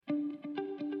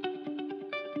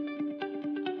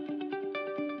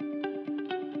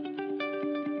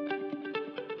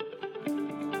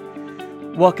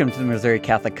Welcome to the Missouri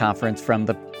Catholic Conference from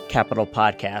the Capitol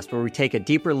Podcast, where we take a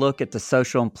deeper look at the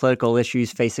social and political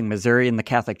issues facing Missouri and the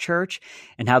Catholic Church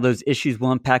and how those issues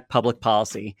will impact public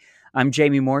policy. I'm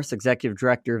Jamie Morse, Executive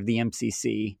Director of the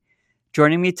MCC.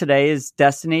 Joining me today is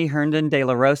Destiny Herndon-De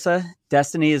La Rosa.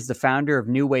 Destiny is the founder of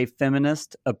New Wave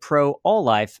Feminists, a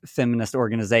pro-all-life feminist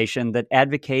organization that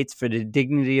advocates for the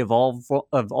dignity of all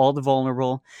the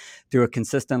vulnerable through a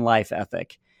consistent life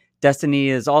ethic. Destiny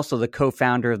is also the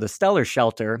co-founder of the Stellar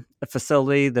Shelter, a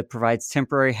facility that provides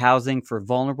temporary housing for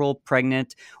vulnerable,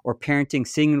 pregnant, or parenting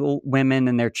single women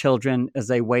and their children as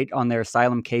they wait on their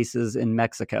asylum cases in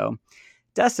Mexico.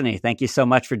 Destiny, thank you so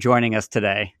much for joining us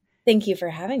today. Thank you for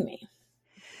having me.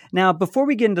 Now, before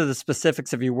we get into the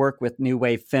specifics of your work with New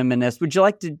Wave Feminists, would you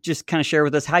like to just kind of share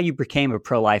with us how you became a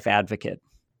pro-life advocate?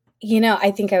 I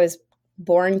think I was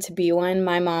born to be one.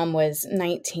 My mom was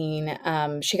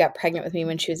 19. She got pregnant with me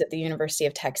when she was at the University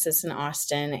of Texas in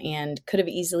Austin and could have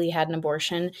easily had an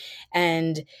abortion,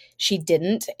 and she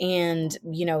didn't. And,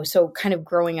 so kind of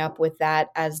growing up with that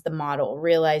as the model,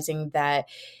 realizing that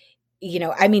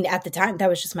at the time, that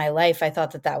was just my life. I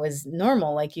thought that was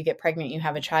normal. Like, you get pregnant, you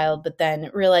have a child, but then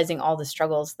realizing all the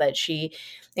struggles that she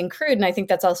incurred. And I think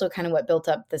that's also kind of what built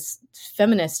up this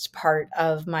feminist part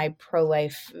of my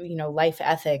pro-life, life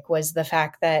ethic, was the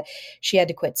fact that she had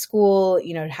to quit school,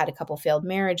 had a couple failed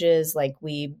marriages. Like,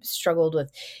 we struggled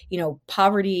with,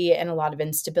 poverty and a lot of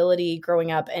instability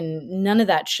growing up. And none of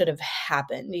that should have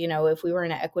happened. If we were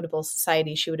in an equitable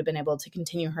society, she would have been able to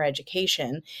continue her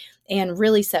education and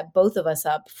really set both of us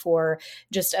up for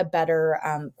just a better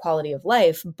quality of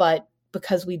life. But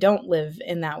because we don't live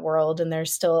in that world, and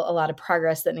there's still a lot of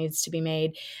progress that needs to be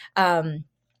made. And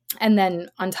then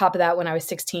on top of that, when I was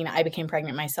 16, I became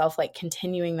pregnant myself, like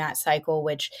continuing that cycle,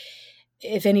 which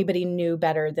if anybody knew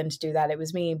better than to do that, it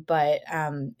was me, but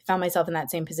found myself in that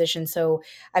same position. So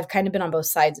I've kind of been on both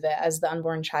sides of it, as the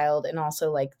unborn child and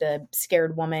also like the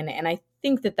scared woman. And I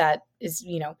think that is,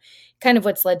 kind of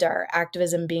what's led to our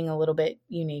activism being a little bit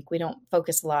unique. We don't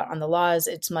focus a lot on the laws.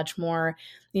 It's much more,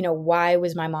 why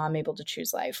was my mom able to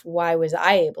choose life? Why was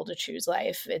I able to choose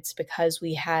life? It's because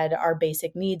we had our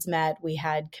basic needs met. We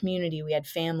had community, we had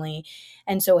family.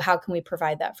 And so how can we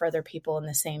provide that for other people in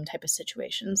the same type of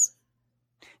situations?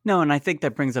 No, and I think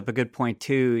that brings up a good point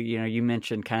too. You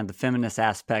mentioned kind of the feminist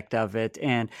aspect of it.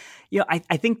 And,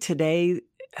 I think today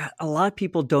a lot of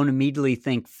people don't immediately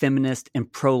think feminist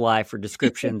and pro-life are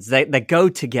descriptions that go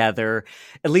together,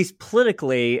 at least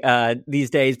politically these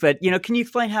days. But, can you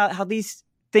explain how these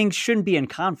things shouldn't be in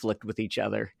conflict with each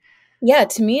other? Yeah,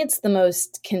 to me, it's the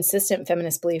most consistent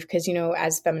feminist belief because,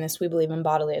 as feminists, we believe in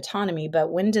bodily autonomy.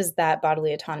 But when does that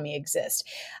bodily autonomy exist?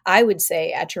 I would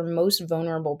say at your most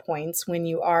vulnerable points, when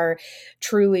you are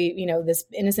truly, this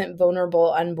innocent,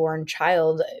 vulnerable, unborn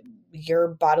child, your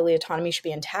bodily autonomy should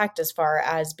be intact as far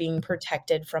as being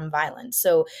protected from violence.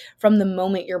 So from the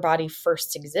moment your body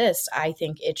first exists, I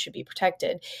think it should be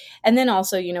protected. And then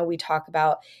also, we talk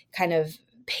about kind of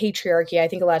patriarchy. I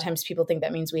think a lot of times people think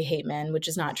that means we hate men, which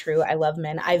is not true. I love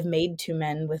men. I've made 2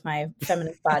 men with my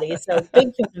feminist body, so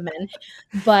big fan of men.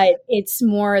 But it's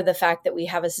more the fact that we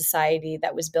have a society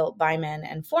that was built by men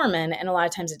and for men, and a lot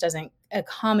of times it doesn't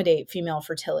accommodate female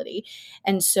fertility.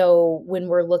 And so when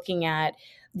we're looking at,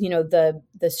 the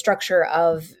structure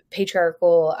of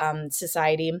patriarchal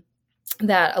society,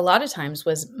 that a lot of times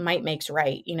was might makes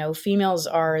right. Females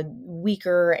are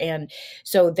weaker, and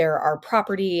so they're our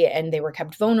property, and they were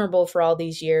kept vulnerable for all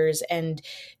these years and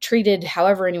treated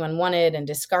however anyone wanted and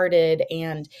discarded.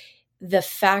 And the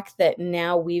fact that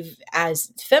now we've,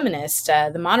 as feminists,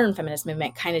 the modern feminist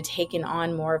movement, kind of taken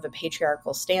on more of a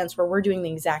patriarchal stance where we're doing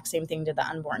the exact same thing to the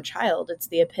unborn child. It's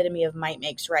the epitome of might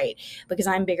makes right. Because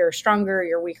I'm bigger, stronger,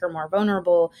 you're weaker, more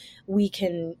vulnerable. We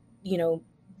can,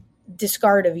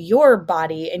 discard of your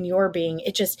body and your being.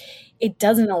 It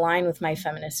doesn't align with my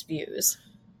feminist views.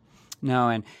 No,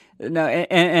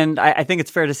 and I think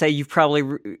it's fair to say you've probably,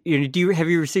 have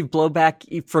you received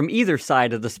blowback from either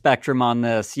side of the spectrum on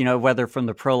this, whether from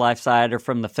the pro-life side or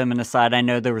from the feminist side? I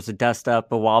know there was a dust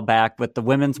up a while back with the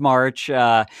Women's March.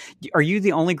 Are you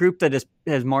the only group that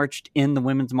has marched in the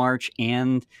Women's March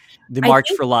and the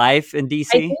March for Life in DC?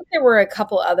 I think there were a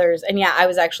couple others. And yeah, I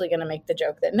was actually going to make the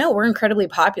joke that, no, we're incredibly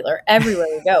popular. Everywhere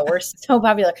we go, we're so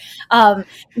popular.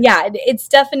 Yeah, it's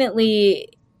definitely...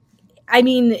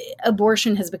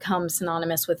 abortion has become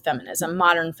synonymous with feminism,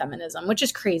 modern feminism, which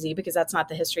is crazy because that's not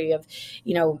the history of,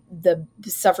 the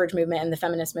suffrage movement and the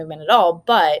feminist movement at all.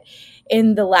 But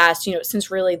in the last,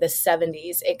 since really the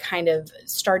 70s, it kind of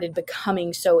started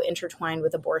becoming so intertwined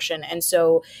with abortion. And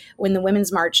so when the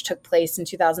Women's March took place in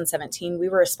 2017, we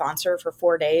were a sponsor for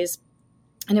 4 days.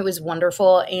 And it was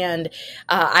wonderful. And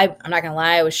I'm not going to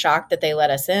lie, I was shocked that they let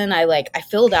us in. I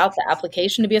filled out the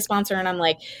application to be a sponsor, and I'm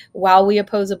like, while we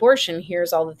oppose abortion,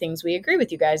 here's all the things we agree with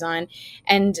you guys on.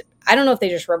 And I don't know if they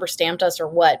just rubber stamped us or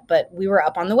what, but we were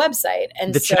up on the website.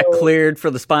 And the check cleared for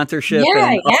the sponsorship,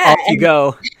 yeah, and off you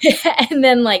go. And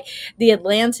then like the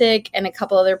Atlantic and a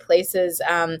couple other places,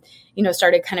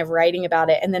 started kind of writing about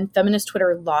it. And then feminist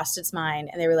Twitter lost its mind,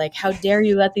 and they were like, how dare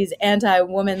you let these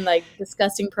anti-woman, like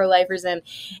disgusting pro-lifers in?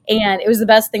 And it was the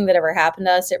best thing that ever happened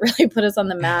to us. It really put us on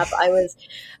the map.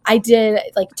 I did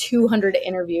like 200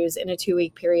 interviews in a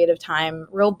 2-week period of time,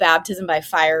 real baptism by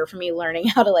fire for me, learning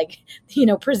how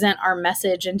to present our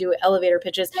message and do elevator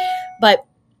pitches. But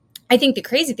I think the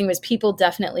crazy thing was people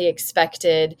definitely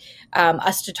expected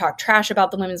us to talk trash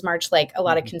about the Women's March. Like a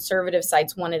lot of conservative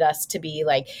sites wanted us to be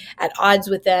like at odds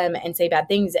with them and say bad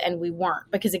things. And we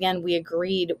weren't, because again, we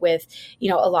agreed with,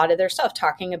 a lot of their stuff,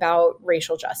 talking about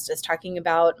racial justice, talking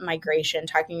about migration,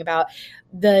 talking about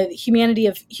the humanity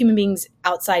of human beings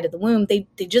outside of the womb. They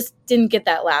just didn't get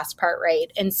that last part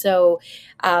right. And so,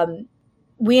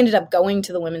 we ended up going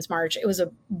to the Women's March. It was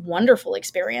a wonderful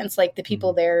experience. Like the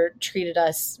people there treated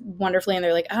us wonderfully, and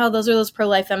they're like, oh, those are those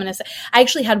pro-life feminists. I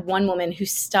actually had one woman who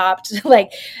stopped,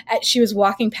 she was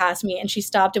walking past me and she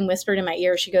stopped and whispered in my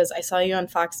ear. She goes, I saw you on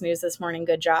Fox News this morning.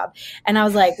 Good job. And I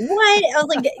was like, what? I was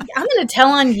like, I'm going to tell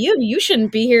on you. You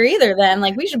shouldn't be here either then.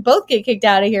 Like we should both get kicked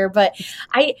out of here. But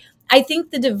I think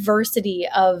the diversity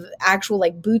of actual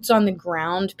like boots on the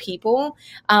ground people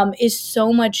is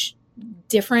so much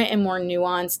different and more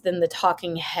nuanced than the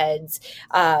talking heads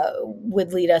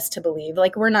would lead us to believe.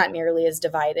 Like we're not nearly as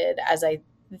divided as I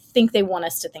think they want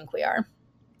us to think we are.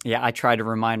 Yeah, I try to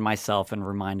remind myself and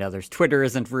remind others, Twitter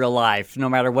isn't real life. No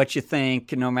matter what you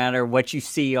think, no matter what you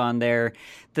see on there,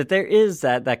 that there is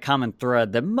that common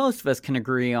thread that most of us can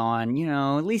agree on,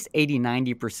 at least 80,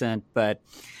 90%. But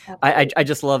I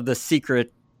just love the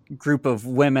secret group of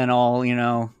women all,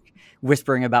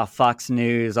 whispering about Fox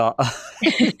News.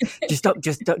 Just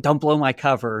don't blow my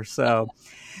cover. So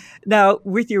now,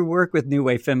 with your work with New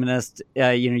Wave Feminists,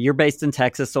 you're based in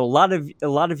Texas, so a lot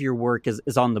of your work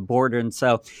is on the border. And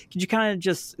so, could you kind of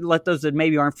just let those that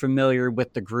maybe aren't familiar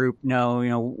with the group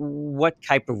know, what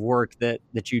type of work that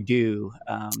you do,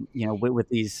 with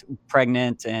these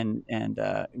pregnant and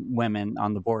women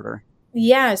on the border?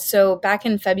 Yeah. So back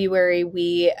in February,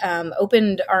 we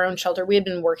opened our own shelter. We had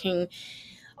been working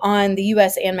on the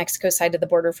U.S. and Mexico side of the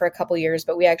border for a couple years,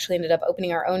 but we actually ended up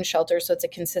opening our own shelter. So it's a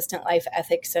consistent life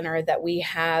ethics center that we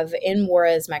have in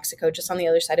Juarez, Mexico, just on the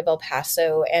other side of El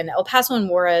Paso. And El Paso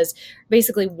and Juarez are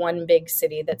basically one big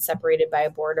city that's separated by a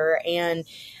border. And,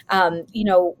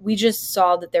 we just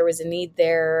saw that there was a need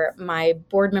there. My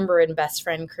board member and best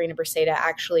friend, Karina Braceda,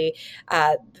 actually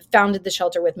founded the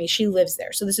shelter with me. She lives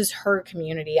there. So this is her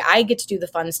community. I get to do the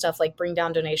fun stuff like bring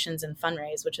down donations and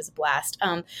fundraise, which is a blast.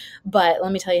 But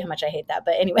let me tell you how much I hate that.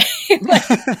 But anyway,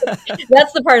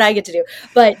 that's the part I get to do.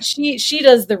 But she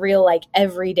does the real like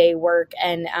everyday work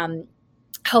and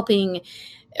helping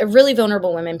really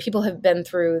vulnerable women. People have been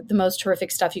through the most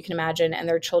horrific stuff you can imagine, and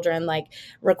their children like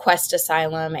request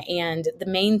asylum. And the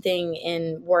main thing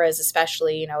in Juarez,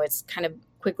 especially, it's kind of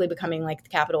quickly becoming like the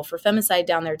capital for femicide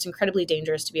down there. It's incredibly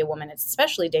dangerous to be a woman. It's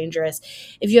especially dangerous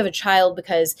if you have a child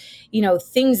because,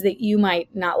 things that you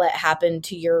might not let happen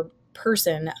to your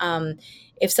person.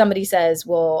 If somebody says,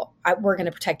 well, we're going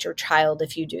to protect your child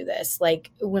if you do this,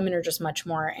 like women are just much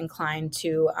more inclined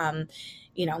to,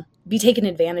 be taken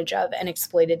advantage of and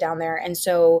exploited down there. And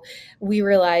so we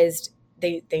realized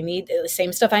they need the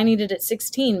same stuff I needed at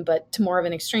 16, but to more of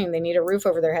an extreme. They need a roof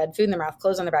over their head, food in their mouth,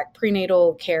 clothes on their back,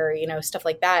 prenatal care, stuff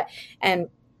like that. And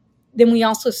then we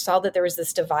also saw that there was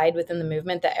this divide within the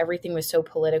movement, that everything was so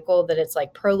political that it's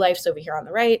like pro-life's over here on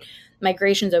the right,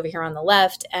 migration's over here on the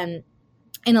left. And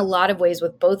in a lot of ways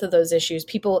with both of those issues,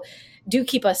 people do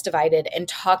keep us divided and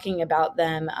talking about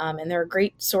them. And they're a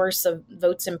great source of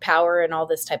votes and power and all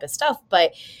this type of stuff.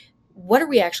 But what are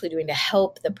we actually doing to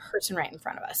help the person right in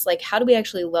front of us? Like, how do we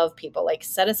actually love people? Like,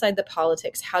 set aside the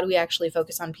politics. How do we actually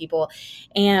focus on people?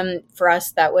 And for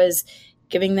us, that was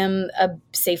giving them a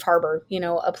safe harbor,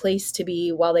 a place to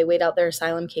be while they wait out their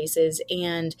asylum cases.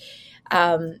 And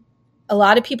a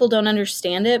lot of people don't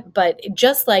understand it, but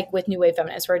just like with New Wave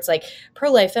Feminists, where it's like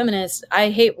pro-life feminists, I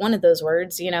hate one of those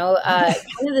words, kind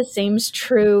of the same's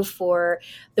true for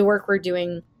the work we're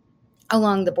doing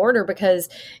along the border, because,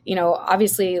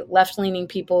 obviously left-leaning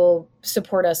people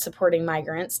support us supporting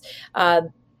migrants.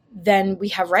 Then we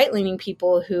have right-leaning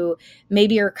people who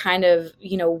maybe are kind of,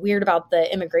 weird about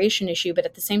the immigration issue, but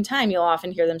at the same time, you'll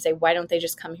often hear them say, why don't they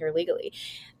just come here legally?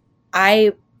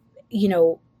 I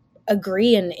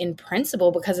agree in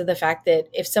principle because of the fact that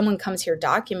if someone comes here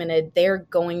documented, they're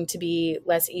going to be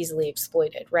less easily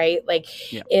exploited, right? Like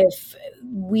Yeah. if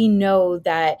we know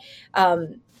that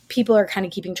people are kind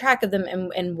of keeping track of them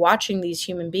and watching these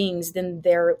human beings, then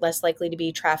they're less likely to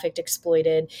be trafficked,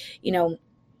 exploited,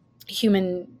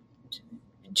 human,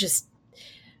 just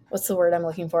what's the word I'm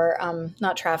looking for?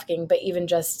 Not trafficking, but even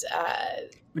just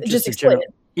exploited.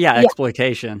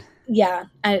 Exploitation. Yeah.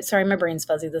 Sorry, my brain's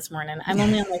fuzzy this morning. I'm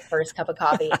only on my first cup of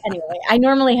coffee. Anyway, I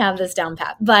normally have this down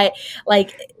pat, but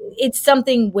like it's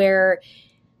something where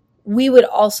we would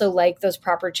also like those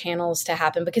proper channels to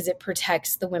happen because it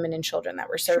protects the women and children that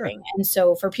we're serving. Sure. And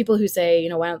so for people who say,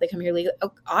 why don't they come here legally?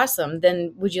 Oh, awesome.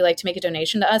 Then would you like to make a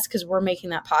donation to us? Because we're making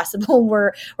that possible.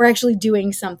 We're actually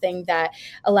doing something that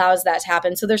allows that to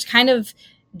happen. So there's kind of,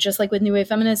 just like with New Wave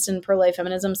Feminists and pro-life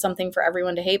feminism, something for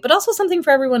everyone to hate, but also something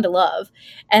for everyone to love.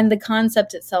 And the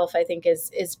concept itself, I think,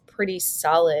 is pretty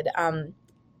solid.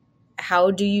 How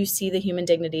do you see the human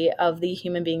dignity of the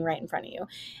human being right in front of you?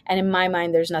 And in my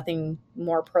mind, there's nothing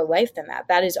more pro-life than that.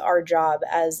 That is our job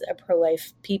as a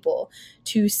pro-life people,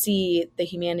 to see the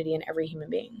humanity in every human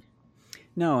being.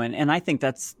 No, and I think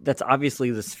that's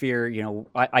obviously the sphere.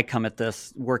 I come at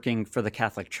this working for the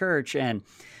Catholic Church, and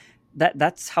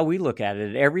that's how we look at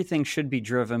it. Everything should be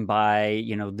driven by,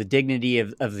 the dignity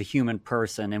of the human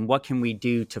person, and what can we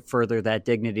do to further that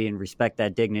dignity and respect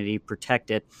that dignity,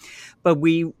 protect it. But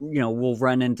we, we'll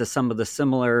run into some of the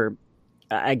similar,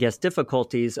 I guess,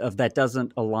 difficulties of that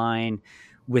doesn't align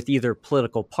with either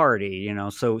political party,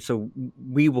 so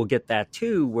we will get that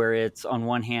too, where it's on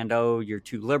one hand, oh, you're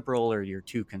too liberal or you're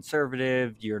too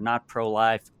conservative, you're not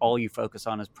pro-life, all you focus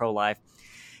on is pro-life.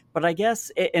 But I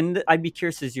guess, and I'd be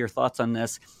curious as your thoughts on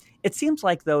this. It seems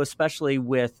like, though, especially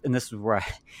with, and this is where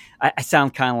I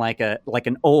sound kind of like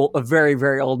a very,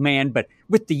 very old man, but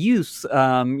with the youth,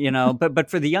 but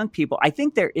for the young people, I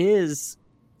think there is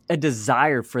a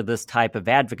desire for this type of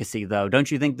advocacy, though. Don't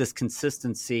you think this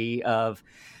consistency of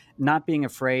not being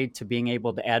afraid to being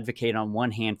able to advocate on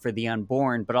one hand for the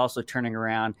unborn, but also turning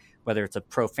around, whether it's a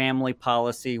pro-family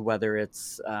policy, whether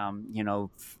it's,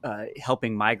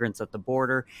 helping migrants at the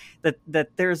border,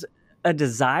 that there's a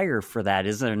desire for that,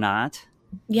 is there not?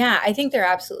 Yeah, I think there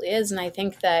absolutely is. And I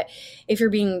think that if you're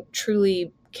being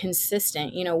truly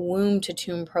consistent, womb to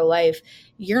tomb pro-life,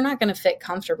 you're not going to fit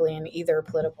comfortably in either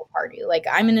political party. Like,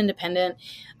 I'm an independent.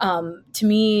 To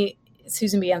me,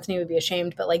 Susan B. Anthony would be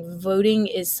ashamed, but like voting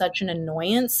is such an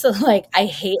annoyance. So like, I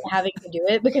hate having to do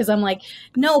it because I'm like,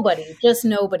 just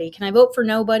nobody. Can I vote for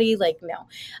nobody? Like, no.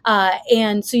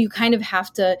 And so you kind of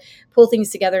have to pull things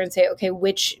together and say, okay,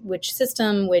 which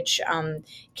system, which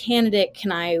candidate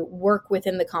can I work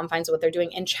within the confines of what they're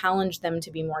doing and challenge them to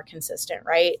be more consistent,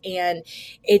 right? And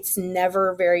it's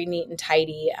never very neat and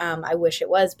tidy. I wish it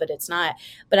was, but it's not.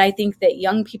 But I think that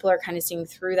young people are kind of seeing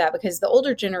through that because the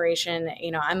older generation,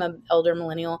 I'm an elder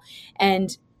millennial,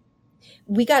 and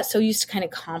we got so used to kind of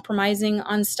compromising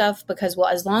on stuff because, well,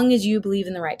 as long as you believe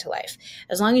in the right to life,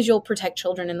 as long as you'll protect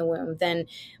children in the womb, then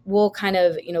we'll kind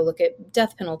of, look at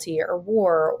death penalty or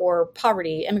war or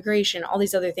poverty, immigration, all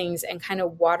these other things, and kind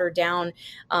of water down,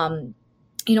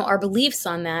 our beliefs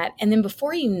on that. And then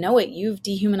before you know it, you've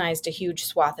dehumanized a huge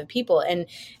swath of people. And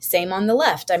same on the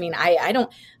left. I mean, I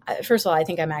don't, first of all, I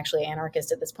think I'm actually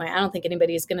anarchist at this point. I don't think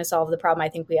anybody is going to solve the problem. I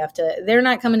think they're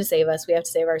not coming to save us. We have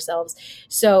to save ourselves.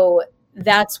 So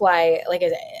that's why, like I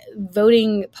said,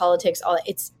 voting, politics, all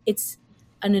it's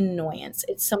an annoyance.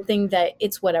 It's something that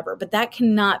it's whatever, but that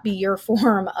cannot be your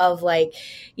form of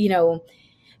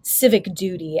civic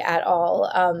duty at all.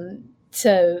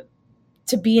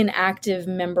 To be an active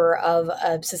member of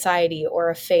a society or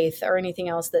a faith or anything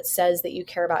else that says that you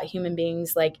care about human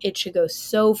beings, like it should go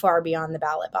so far beyond the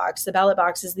ballot box. The ballot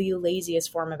box is the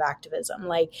laziest form of activism.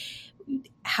 Like,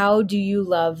 how do you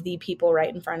love the people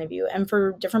right in front of you? And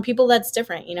for different people, that's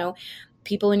different.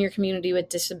 People in your community with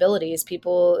disabilities,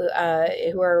 people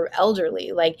who are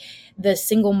elderly, like the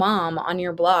single mom on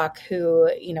your block who,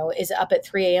 is up at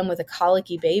 3 a.m. with a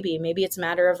colicky baby. Maybe it's a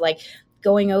matter of like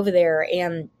going over there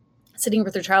and sitting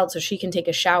with her child so she can take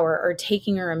a shower or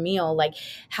taking her a meal. Like,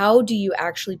 how do you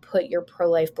actually put your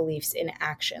pro-life beliefs in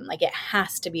action? Like, it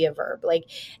has to be a verb. Like,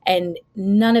 and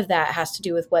none of that has to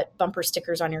do with what bumper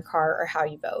stickers on your car or how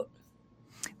you vote.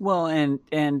 Well, and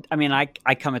I mean, I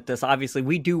come at this, obviously,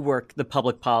 we do work the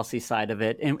public policy side of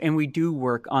it, and we do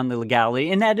work on the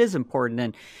legality, and that is important.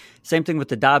 And same thing with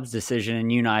the Dobbs decision,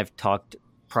 and you and I have talked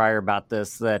prior about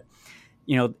this, that,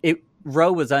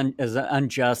 Roe was an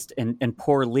unjust and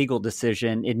poor legal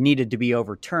decision. It needed to be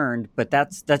overturned, but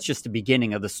that's just the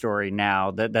beginning of the story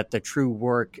now. That the true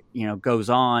work goes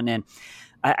on, and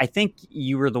I think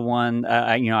you were the one.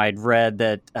 I'd read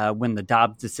that when the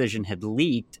Dobbs decision had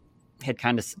leaked, had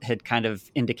kind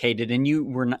of indicated, and you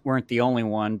weren't the only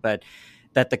one, but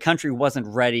that the country wasn't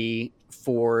ready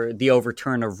for the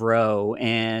overturn of Roe.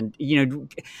 And,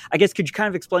 I guess, could you kind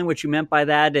of explain what you meant by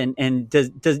that? And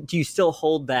do you still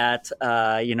hold that,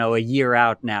 a year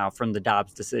out now from the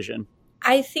Dobbs decision?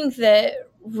 I think that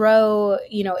Roe,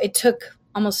 it took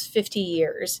almost 50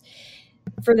 years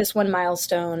for this one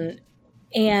milestone.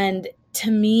 And to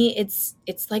me, it's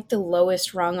like the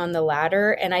lowest rung on the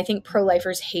ladder. And I think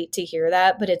pro-lifers hate to hear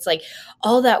that, but it's like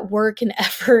all that work and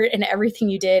effort and everything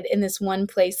you did in this one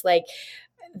place, like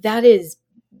that is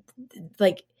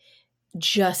like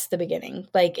just the beginning.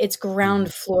 Like it's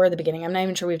ground floor the beginning. I'm not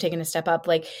even sure we've taken a step up.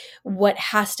 Like what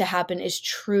has to happen is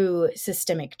true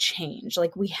systemic change.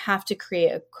 Like we have to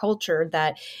create a culture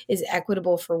that is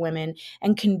equitable for women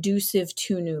and conducive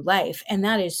to new life. And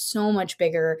that is so much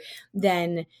bigger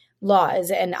than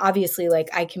laws. And obviously, like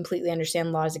I completely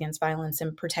understand laws against violence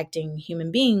and protecting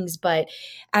human beings. But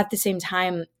at the same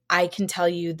time, I can tell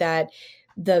you that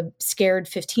the scared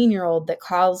 15-year-old that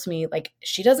calls me, like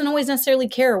she doesn't always necessarily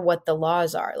care what the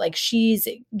laws are. Like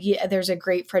there's a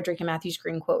great Frederica Matthews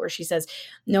Green quote where she says,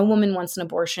 no woman wants an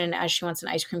abortion as she wants an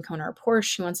ice cream cone or a Porsche.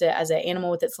 She wants it as an animal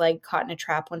with its leg caught in a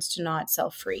trap, wants to gnaw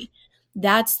itself free.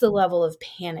 That's the level of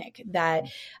panic that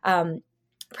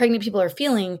pregnant people are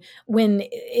feeling when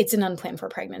it's an unplanned for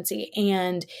pregnancy.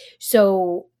 And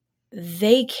so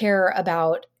they care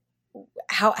about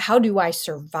how do I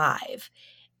survive?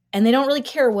 And they don't really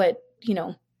care what,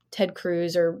 Ted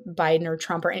Cruz or Biden or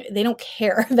Trump they don't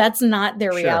care. That's not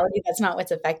their reality. Sure. That's not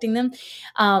what's affecting them.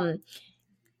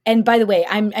 And by the way,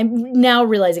 I'm now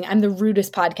realizing I'm the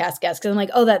rudest podcast guest because I'm like,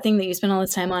 oh, that thing that you spend all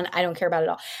this time on, I don't care about it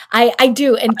all. I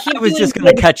do. And I was just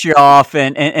going to cut you off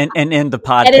and end the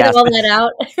podcast. Edit all that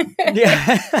out.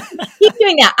 Yeah. Keep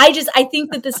doing that. I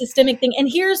think that the systemic thing, and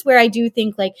here's where I do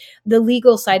think like the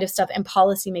legal side of stuff and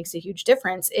policy makes a huge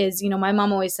difference is, my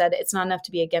mom always said it's not enough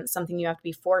to be against something, you have to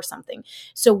be for something.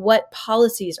 So what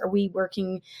policies are we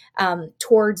working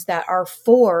towards that are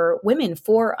for women,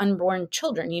 for unborn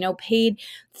children, paid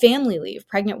family leave,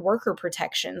 pregnant worker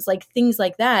protections, like things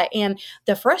like that. And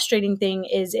the frustrating thing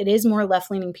is it is more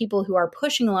left-leaning people who are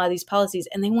pushing a lot of these policies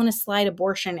and they want to slide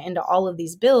abortion into all of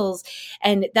these bills.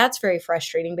 And that's very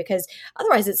frustrating because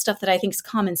otherwise it's stuff that I think is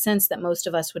common sense that most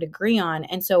of us would agree on.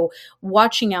 And so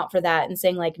watching out for that and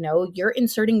saying like, no, you're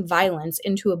inserting violence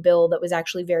into a bill that was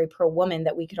actually very pro-woman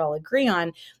that we could all agree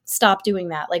on. Stop doing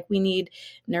that. Like we need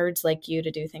nerds like you to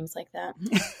do things like that.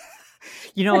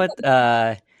 You know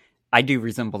what? I do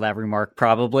resemble that remark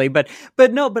probably, but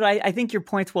I think your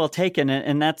point's well taken.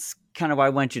 And that's kind of why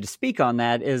I want you to speak on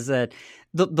that is that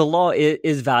the law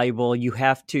is valuable. You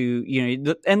have to,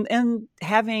 and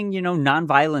having,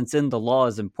 nonviolence in the law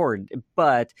is important,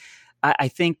 but I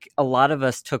think a lot of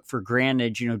us took for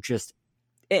granted, just,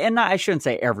 and I shouldn't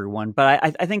say everyone, but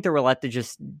I think there were a lot that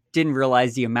just didn't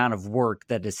realize the amount of work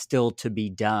that is still to be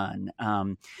done.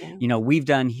 We've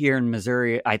done here in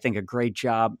Missouri, I think a great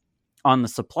job on the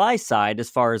supply side as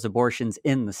far as abortions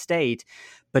in the state,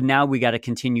 but now we got to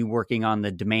continue working on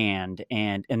the demand.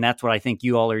 And that's what I think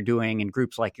you all are doing and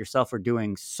groups like yourself are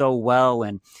doing so well.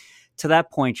 And to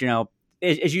that point,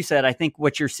 as you said, I think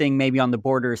what you're seeing maybe on the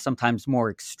border is sometimes more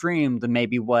extreme than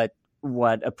maybe what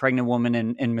a pregnant woman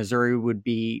in Missouri would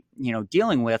be,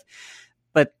 dealing with.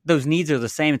 But those needs are the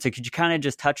same. So could you kind of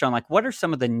just touch on like, what are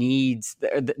some of the needs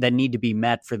that need to be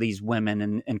met for these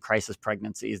women in crisis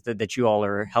pregnancies that you all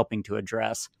are helping to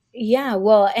address? Yeah,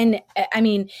 well, and I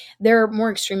mean, they're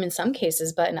more extreme in some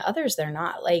cases, but in others, they're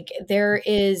not. Like there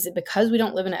is, because we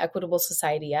don't live in an equitable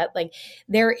society yet, like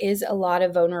there is a lot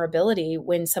of vulnerability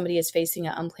when somebody is facing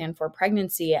an unplanned for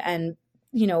pregnancy. And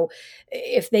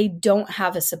if they don't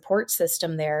have a support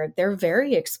system there, they're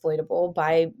very exploitable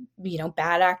by,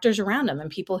 bad actors around them and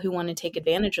people who want to take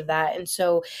advantage of that. And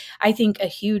so I think a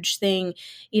huge thing,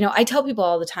 I tell people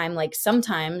all the time, like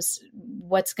sometimes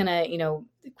what's going to,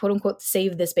 quote unquote,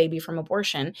 save this baby from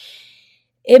abortion,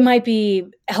 it might be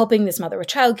helping this mother with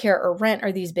childcare or rent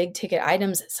or these big ticket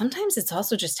items. Sometimes it's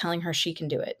also just telling her she can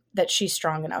do it, that she's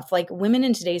strong enough. Like women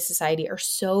in today's society are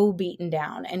so beaten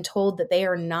down and told that they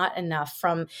are not enough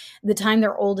from the time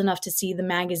they're old enough to see the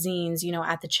magazines,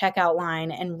 at the checkout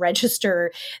line and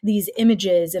register these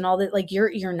images and all that. Like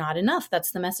you're not enough.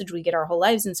 That's the message we get our whole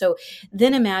lives. And so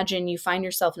then imagine you find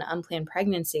yourself in an unplanned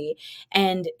pregnancy,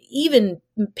 and even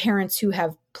parents who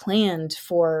have planned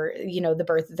for, the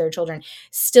birth of their children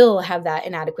still have that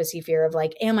inadequacy fear of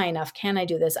like, am I enough? Can I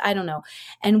do this? I don't know.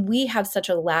 And we have such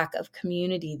a lack of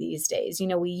community these days.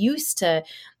 We used to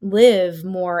live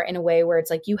more in a way where it's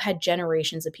like you had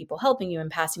generations of people helping you and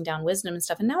passing down wisdom and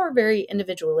stuff. And now we're very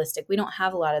individualistic. We don't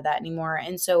have a lot of that anymore.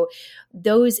 And so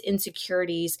those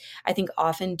insecurities, I think,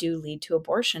 often do lead to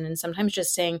abortion. And sometimes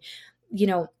just saying,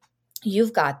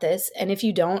 you've got this. And if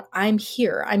you don't, I'm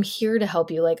here. I'm here to help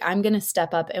you. Like, I'm going to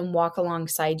step up and walk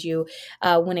alongside you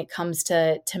when it comes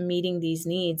to meeting these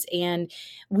needs. And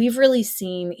we've really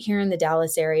seen here in the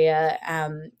Dallas area,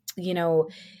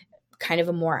 kind of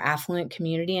a more affluent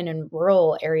community, and in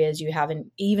rural areas, you have an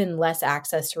even less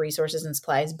access to resources and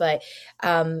supplies. But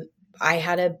I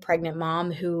had a pregnant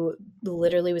mom who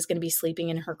literally was going to be sleeping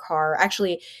in her car.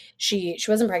 Actually, she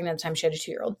wasn't pregnant at the time. She had a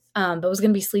 2-year-old, but was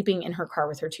going to be sleeping in her car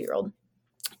with her 2-year-old.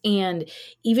 And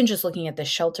even just looking at the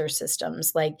shelter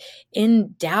systems, like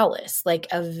in Dallas, like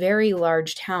a very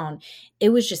large town, it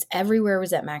was just everywhere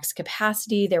was at max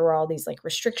capacity. There were all these like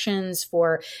restrictions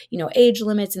for, age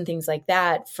limits and things like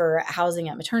that for housing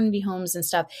at maternity homes and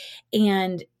stuff.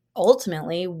 And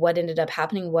ultimately what ended up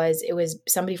happening was it was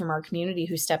somebody from our community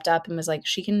who stepped up and was like,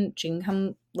 she can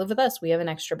come live with us. We have an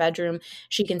extra bedroom.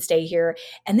 She can stay here.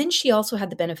 And then she also had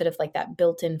the benefit of like that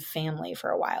built-in family for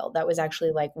a while that was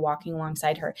actually like walking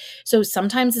alongside her. So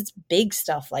sometimes it's big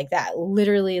stuff like that,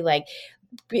 literally like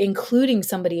including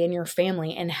somebody in your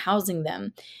family and housing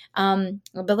them.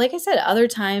 But like I said, other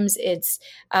times it's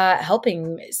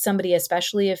helping somebody,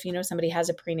 especially if, somebody has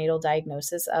a prenatal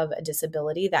diagnosis of a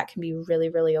disability. That can be really,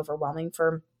 really overwhelming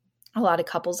for a lot of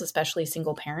couples, especially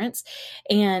single parents.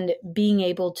 And being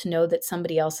able to know that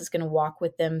somebody else is going to walk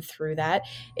with them through that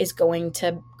is going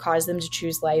to cause them to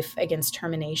choose life against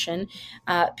termination.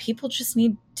 People just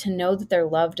need to know that they're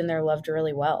loved, and they're loved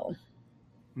really well.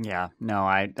 Yeah, no,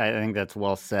 I think that's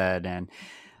well said. And,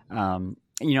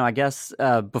 I guess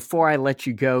before I let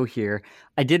you go here,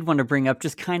 I did want to bring up,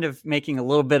 just kind of making a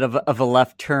little bit of a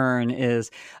left turn,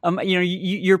 is,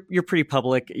 you're pretty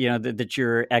public, that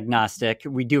you're agnostic.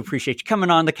 We do appreciate you coming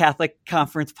on the Catholic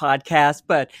Conference podcast,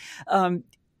 but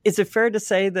is it fair to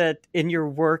say that in your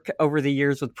work over the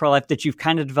years with pro-life that you've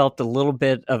kind of developed a little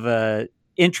bit of a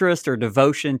interest or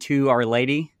devotion to Our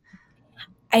Lady?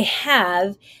 I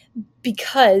have,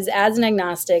 because as an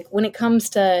agnostic, when it comes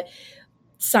to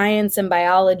science and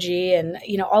biology and,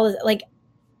 all of, like,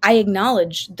 I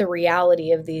acknowledge the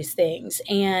reality of these things.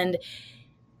 And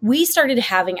we started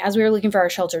having, as we were looking for our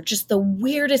shelter, just the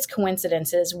weirdest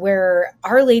coincidences where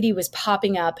Our Lady was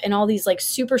popping up and all these like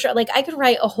super, like I could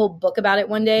write a whole book about it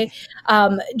one day.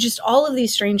 Just all of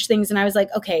these strange things. And I was like,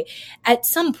 okay, at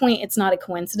some point it's not a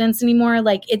coincidence anymore.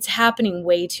 Like it's happening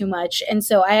way too much. And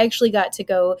so I actually got to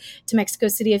go to Mexico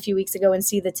City a few weeks ago and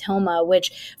see the tilma,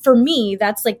 which for me,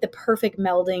 that's like the perfect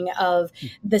melding of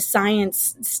the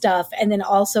science stuff. And then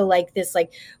also like this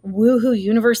like woohoo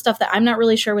universe stuff that I'm not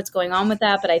really sure what's going on with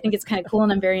that, but I think it's kind of cool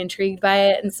and I'm very intrigued by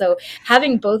it. And so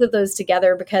having both of those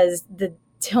together, because the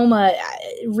tilma,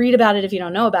 read about it if you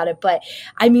don't know about it, but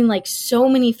I mean like so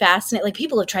many fascinating, like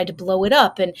people have tried to blow it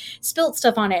up and spilt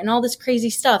stuff on it and all this crazy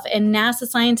stuff, and NASA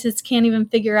scientists can't even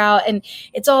figure out, and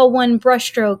it's all one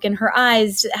brushstroke, and her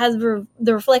eyes has the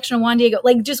reflection of Juan Diego,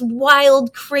 like just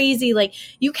wild, crazy. Like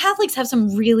you Catholics have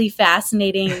some really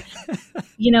fascinating,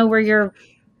 where your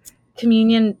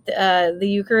communion, the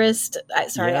Eucharist,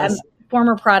 yes. I'm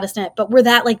former Protestant, but where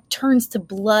that like turns to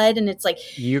blood, and it's like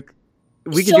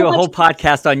we could do a whole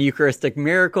podcast on Eucharistic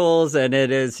miracles, and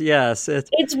it is, yes,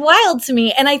 it's wild to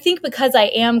me. And I think because I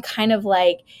am kind of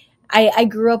like I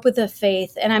grew up with a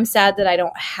faith, and I'm sad that I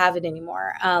don't have it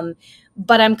anymore.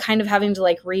 But I'm kind of having to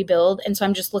like rebuild, and so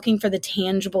I'm just looking for the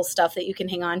tangible stuff that you can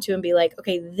hang on to and be like,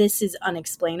 okay, this is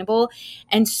unexplainable.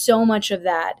 And so much of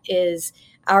that is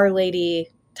Our Lady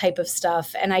type of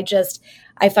stuff, and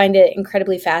I find it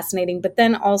incredibly fascinating. But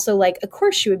then also, like, of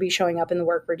course she would be showing up in the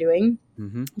work we're doing.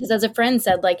 Mm-hmm. Because as a friend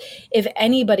said, like, if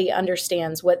anybody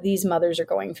understands what these mothers are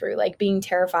going through, like being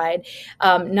terrified,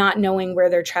 not knowing where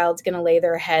their child's going to lay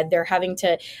their head, they're having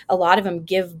to, a lot of them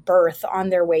give birth on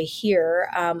their way here,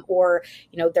 or,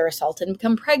 they're assaulted and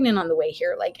become pregnant on the way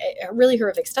here, like really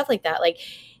horrific stuff like that. Like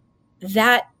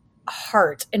that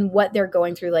heart and what they're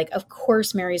going through, like, of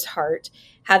course, Mary's heart,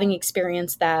 having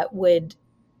experienced that, would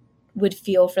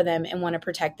feel for them and want to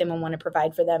protect them and want to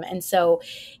provide for them. And so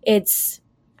it's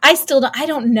I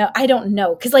don't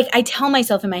know. Cause like I tell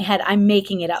myself in my head, I'm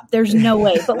making it up. There's no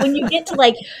way. But when you get to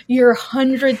like your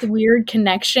 100th weird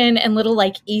connection and little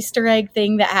like Easter egg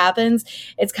thing that happens,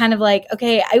 it's kind of like,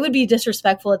 okay, I would be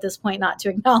disrespectful at this point not to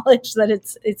acknowledge that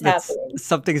it's happening.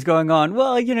 Something's going on.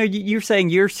 Well, you're saying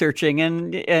you're searching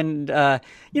and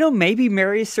maybe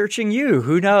Mary's searching you.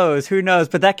 Who knows?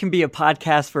 But that can be a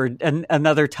podcast for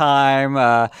another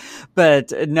time.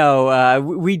 But no,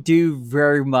 we do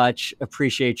very much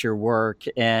appreciate your work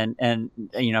and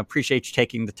appreciate you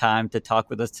taking the time to talk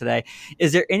with us today.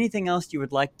 Is there anything else you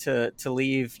would like to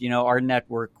leave our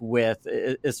network with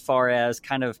as far as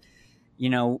kind of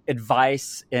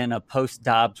advice in a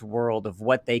post-Dobbs world of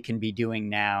what they can be doing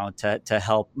now to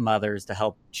help mothers, to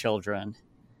help children?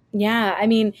 Yeah, I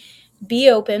mean, be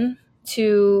open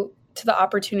to the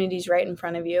opportunities right in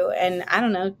front of you. And I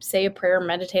don't know, say a prayer,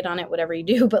 meditate on it, whatever you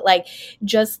do, but like,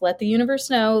 just let the universe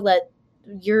know, let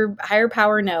your higher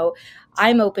power know,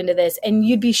 I'm open to this. And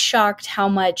you'd be shocked how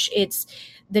much it's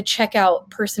the checkout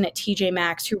person at TJ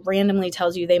Maxx who randomly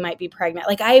tells you they might be pregnant.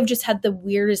 Like, I have just had the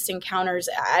weirdest encounters.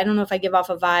 I don't know if I give off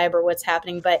a vibe or what's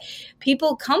happening, but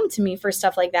people come to me for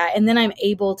stuff like that. And then I'm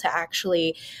able to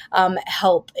actually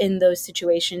help in those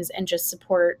situations and just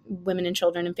support women and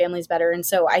children and families better. And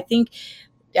so I think,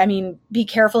 be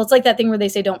careful. It's like that thing where they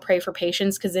say don't pray for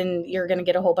patience, because then you're going to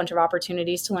get a whole bunch of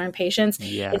opportunities to learn patience.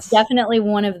 Yes. It's definitely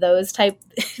one of those type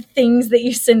things that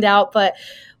you send out. But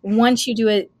once you do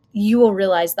it, you will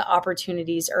realize the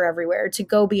opportunities are everywhere to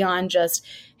go beyond just,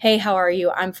 hey, how are you?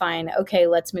 I'm fine. Okay,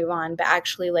 let's move on. But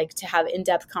actually like to have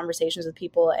in-depth conversations with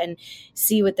people and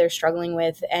see what they're struggling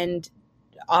with and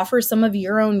offer some of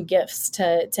your own gifts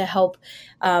to help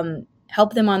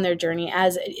help them on their journey.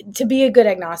 As to be a good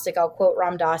agnostic, I'll quote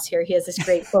Ram Dass here. He has this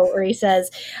great quote where he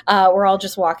says, we're all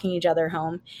just walking each other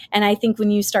home. And I think when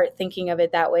you start thinking of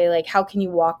it that way, like how can you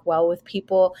walk well with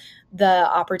people? The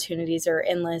opportunities are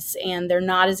endless and they're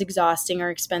not as exhausting or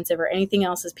expensive or anything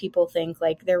else as people think.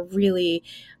 Like they're really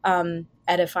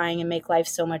edifying and make life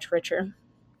so much richer.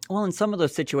 Well, in some of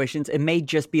those situations, it may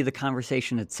just be the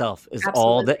conversation itself is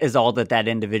Absolutely. all that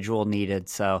individual needed.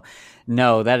 So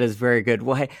no, that is very good.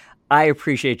 Well, hey, I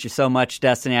appreciate you so much,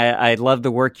 Destiny. I love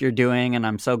the work you're doing, and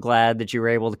I'm so glad that you were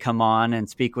able to come on and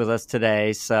speak with us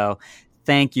today. So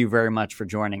thank you very much for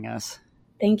joining us.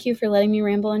 Thank you for letting me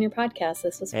ramble on your podcast.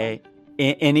 This was fun.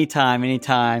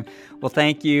 Anytime. Well,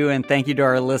 thank you, and thank you to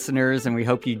our listeners, and we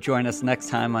hope you join us next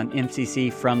time on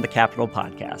MCC from the Capitol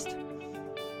Podcast.